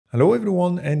Hello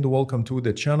everyone and welcome to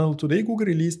the channel. Today Google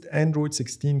released Android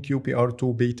 16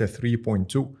 QPR2 Beta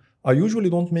 3.2. I usually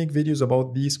don't make videos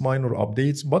about these minor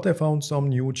updates, but I found some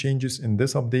new changes in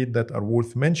this update that are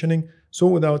worth mentioning. So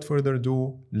without further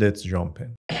ado, let's jump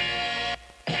in.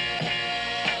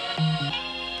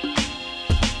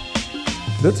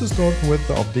 Let's start with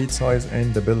the update size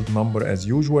and the build number as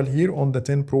usual. Here on the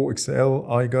 10 Pro XL,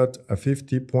 I got a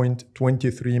 50.23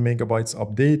 megabytes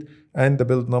update and the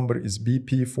build number is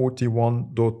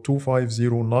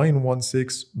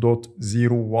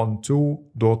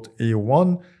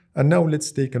BP41.250.916.012.A1. And now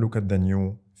let's take a look at the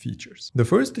new features. The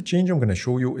first change I'm going to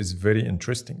show you is very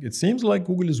interesting. It seems like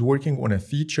Google is working on a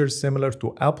feature similar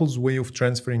to Apple's way of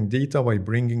transferring data by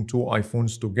bringing two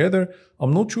iPhones together.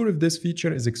 I'm not sure if this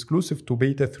feature is exclusive to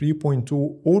Beta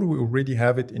 3.2 or we already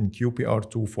have it in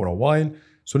QPR2 for a while.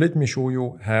 So let me show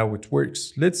you how it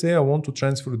works. Let's say I want to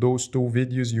transfer those two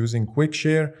videos using Quick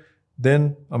Share.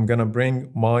 Then I'm going to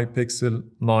bring my Pixel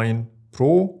 9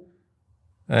 Pro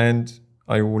and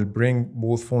I will bring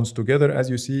both phones together. As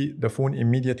you see, the phone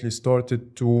immediately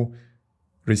started to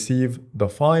receive the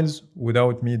files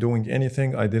without me doing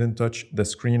anything. I didn't touch the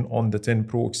screen on the 10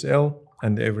 Pro XL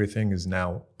and everything is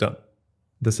now done.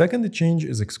 The second change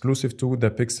is exclusive to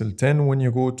the Pixel 10. When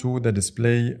you go to the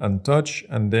display and touch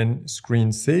and then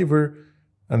screensaver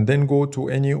and then go to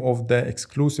any of the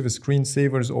exclusive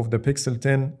screensavers of the Pixel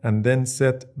 10 and then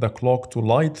set the clock to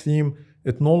light theme,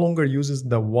 it no longer uses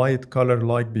the white color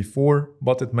like before,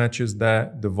 but it matches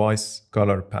the device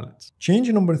color palette.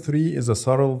 Change number 3 is a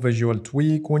subtle visual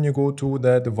tweak. When you go to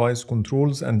the device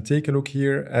controls and take a look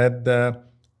here at the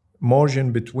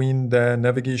margin between the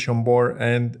navigation bar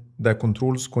and the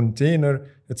controls container,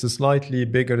 it's slightly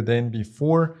bigger than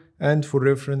before. And for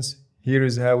reference, here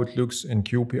is how it looks in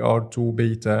QPR2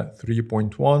 Beta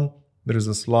 3.1. There is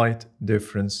a slight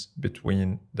difference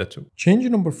between the two. Change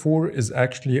number 4 is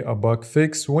actually a bug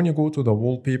fix. When you go to the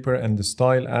Wallpaper and the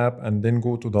Style app and then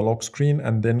go to the lock screen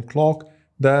and then clock,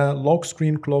 the lock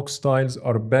screen clock styles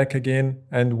are back again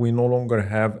and we no longer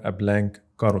have a blank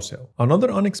carousel.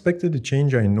 Another unexpected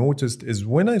change I noticed is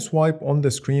when I swipe on the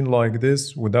screen like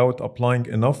this without applying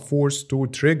enough force to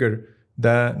trigger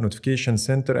the notification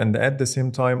center and at the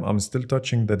same time I'm still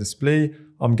touching the display,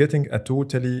 I'm getting a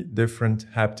totally different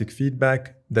haptic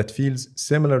feedback that feels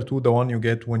similar to the one you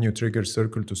get when you trigger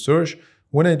circle to search.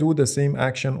 When I do the same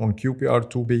action on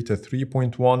QPR2 Beta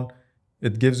 3.1,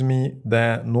 it gives me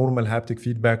the normal haptic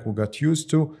feedback we got used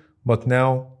to, but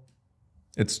now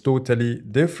it's totally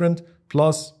different.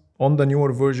 Plus, on the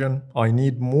newer version, I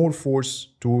need more force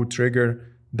to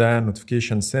trigger the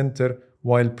notification center,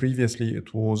 while previously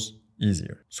it was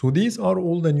easier. So these are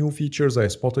all the new features I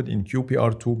spotted in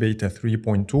QPR2 Beta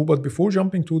 3.2, but before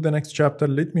jumping to the next chapter,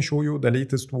 let me show you the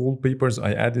latest wallpapers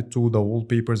I added to the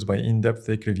Wallpapers by In-Depth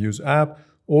Tech Reviews app.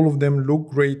 All of them look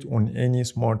great on any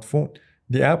smartphone.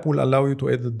 The app will allow you to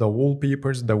edit the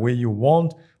wallpapers the way you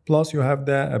want, plus you have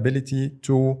the ability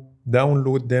to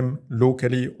download them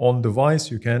locally on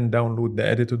device. You can download the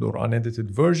edited or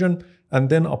unedited version and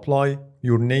then apply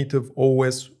your native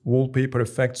OS wallpaper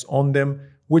effects on them,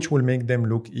 which will make them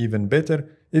look even better.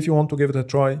 If you want to give it a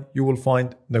try, you will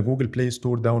find the Google Play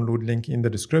Store download link in the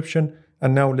description.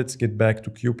 And now let's get back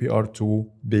to QPR2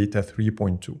 Beta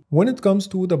 3.2. When it comes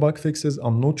to the bug fixes,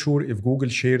 I'm not sure if Google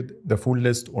shared the full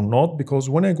list or not, because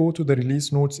when I go to the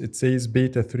release notes, it says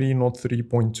Beta 3, not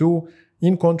 3.2.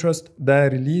 In contrast, the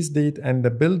release date and the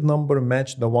build number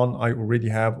match the one I already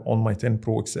have on my 10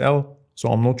 Pro XL. So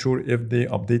I'm not sure if they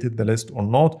updated the list or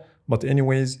not. But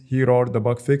anyways, here are the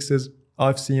bug fixes.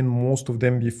 I've seen most of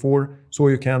them before, so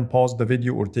you can pause the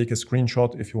video or take a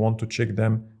screenshot if you want to check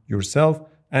them yourself.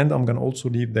 And I'm going to also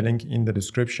leave the link in the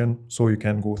description so you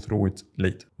can go through it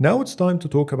later. Now it's time to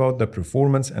talk about the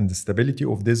performance and the stability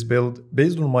of this build.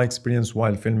 Based on my experience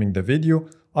while filming the video,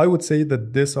 I would say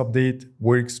that this update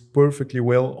works perfectly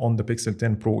well on the Pixel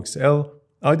 10 Pro XL.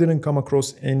 I didn't come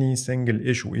across any single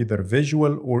issue, either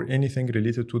visual or anything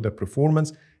related to the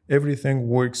performance. Everything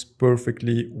works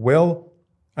perfectly well.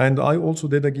 And I also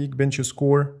did a Geekbench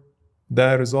score.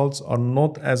 The results are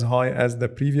not as high as the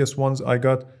previous ones I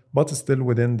got, but still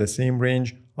within the same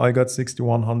range. I got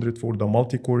 6100 for the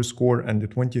multi-core score and the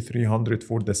 2300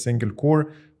 for the single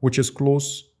core, which is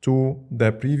close to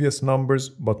the previous numbers,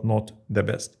 but not the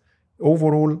best.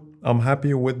 Overall, I'm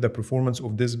happy with the performance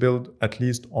of this build, at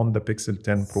least on the Pixel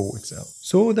 10 Pro XL.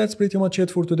 So that's pretty much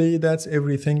it for today. That's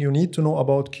everything you need to know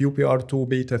about QPR2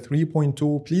 Beta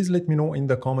 3.2. Please let me know in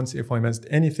the comments if I missed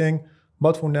anything.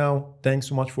 But for now, thanks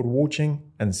so much for watching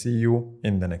and see you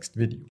in the next video.